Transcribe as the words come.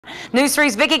News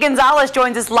 3's Vicki Gonzalez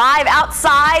joins us live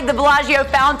outside the Bellagio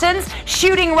fountains,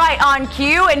 shooting right on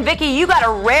cue. And Vicki, you got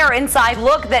a rare inside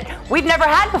look that we've never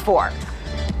had before.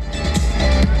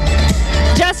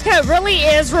 Jessica, it really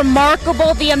is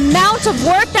remarkable the amount of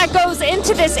work that goes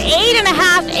into this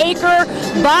 8.5-acre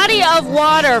body of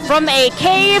water. From a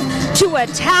cave to a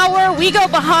tower, we go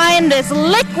behind this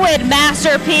liquid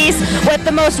masterpiece with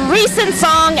the most recent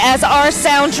song as our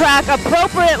soundtrack,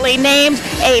 appropriately named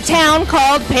A Town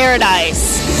Called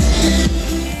Paradise.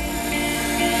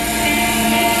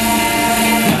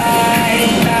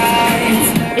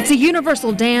 It's a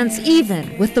universal dance,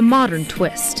 even with the modern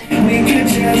twist.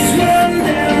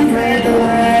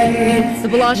 The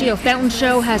Bellagio Fountain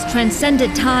Show has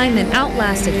transcended time and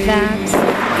outlasted fads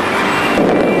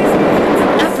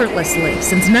effortlessly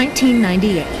since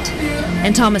 1998.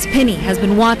 And Thomas Penny has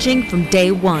been watching from day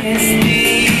one.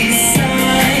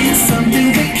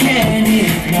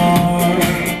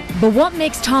 But what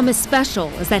makes Thomas special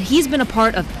is that he's been a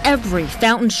part of every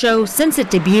fountain show since it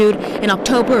debuted in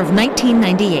October of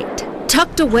 1998.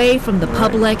 Tucked away from the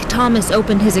public, Thomas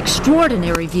opened his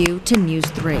extraordinary view to News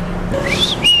 3.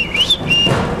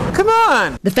 Come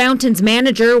on! The fountain's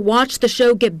manager watched the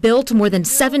show get built more than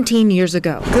 17 years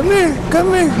ago. Come here,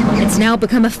 come here. It's now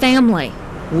become a family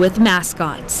with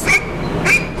mascots.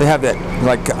 They have that,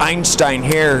 like, Einstein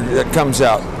hair that comes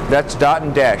out. That's Dot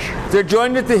and Dash. They're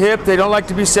joined at the hip. They don't like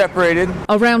to be separated.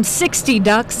 Around 60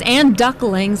 ducks and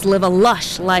ducklings live a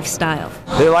lush lifestyle.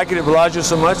 They like it at Bellagio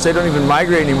so much they don't even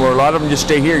migrate anymore. A lot of them just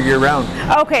stay here year-round.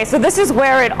 Okay, so this is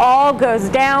where it all goes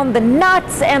down, the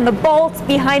nuts and the bolts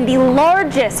behind the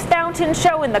largest fountain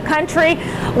show in the country,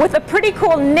 with a pretty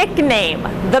cool nickname,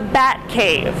 the Bat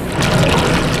Cave.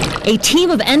 A team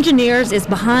of engineers is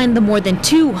behind the more than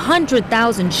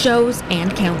 200,000 shows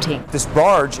and counting. This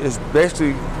barge is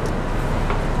basically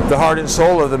the heart and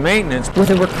soul of the maintenance.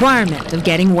 With a requirement of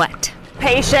getting wet.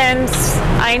 Patience,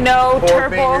 I know,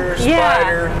 turbo.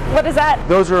 Spider. What is that?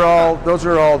 Those are all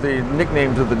the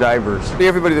nicknames of the divers.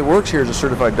 Everybody that works here is a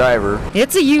certified diver.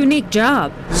 It's a unique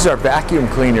job. This is our vacuum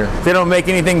cleaner. They don't make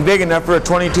anything big enough for a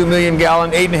 22 million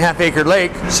gallon, 8.5-acre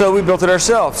lake, so we built it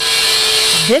ourselves.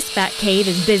 This Bat Cave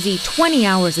is busy 20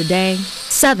 hours a day,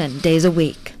 7 days a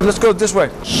week. Let's go this way.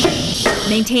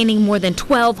 Maintaining more than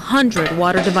 1,200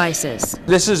 water devices.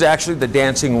 This is actually the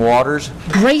dancing waters.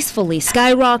 Gracefully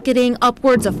skyrocketing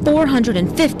upwards of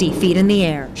 450 feet in the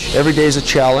air. Every day is a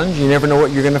challenge. You never know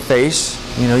what you're going to face.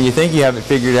 You know, you think you have it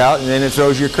figured out, and then it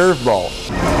throws your curveball.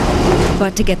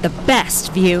 But to get the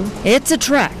best view, it's a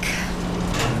trek.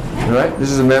 All right,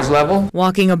 this is the mezz level.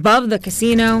 Walking above the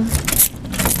casino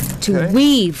to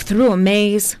weave through a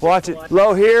maze. Watch it.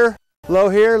 Low here, low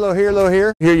here, low here, low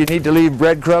here. Here you need to leave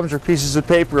breadcrumbs or pieces of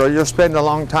paper or you'll spend a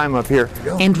long time up here.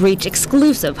 And reach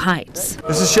exclusive heights.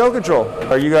 This is show control.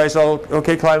 Are you guys all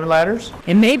okay climbing ladders?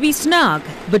 It may be snug,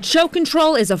 but show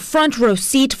control is a front row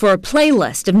seat for a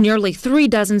playlist of nearly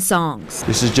 36 songs.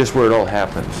 This is just where it all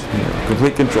happens. You know,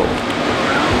 complete control.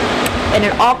 And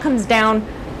it all comes down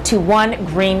to one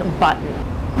green button.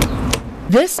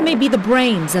 This may be the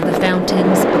brains of the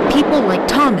fountains, but people like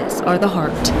Thomas are the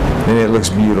heart. And it looks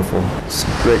beautiful. It's a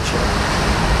great show.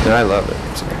 And I love it.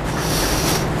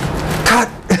 Cut!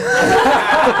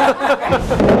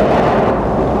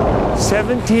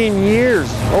 17 years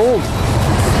old.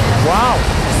 Wow.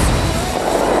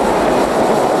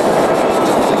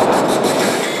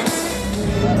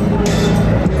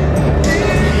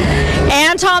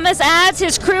 And Thomas adds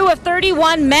his crew of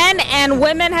 31 men and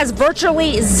women has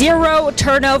virtually zero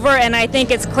turnover, and I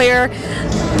think it's clear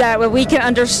that we can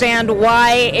understand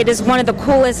why it is one of the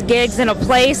coolest gigs in a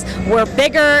place where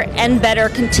bigger and better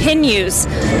continues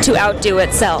to outdo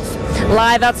itself.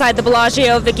 Live outside the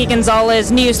Bellagio, Vicki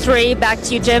Gonzalez, News 3. Back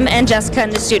to you, Jim and Jessica in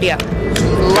the studio.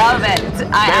 Love it.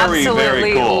 I absolutely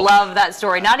very cool. love that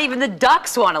story. Not even the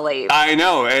ducks want to leave. I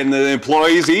know, and the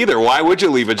employees either. Why would you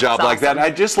leave a job That's like that?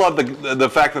 awesome. I just love the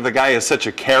fact that the guy is such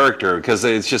a character, because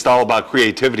it's just all about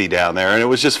creativity down there, and it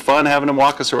was just fun having him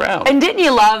walk us around. And didn't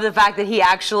you love the fact that he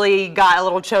actually got a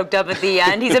little choked up at the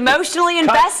end? He's emotionally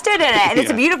invested in it, and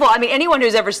it's beautiful. I mean, anyone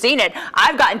who's ever seen it,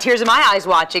 I've gotten tears in my eyes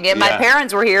watching it. My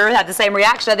parents were here, had the same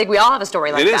reaction. I think we all have a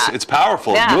story like that. It is. It's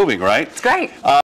powerful. It's moving, right? It's great.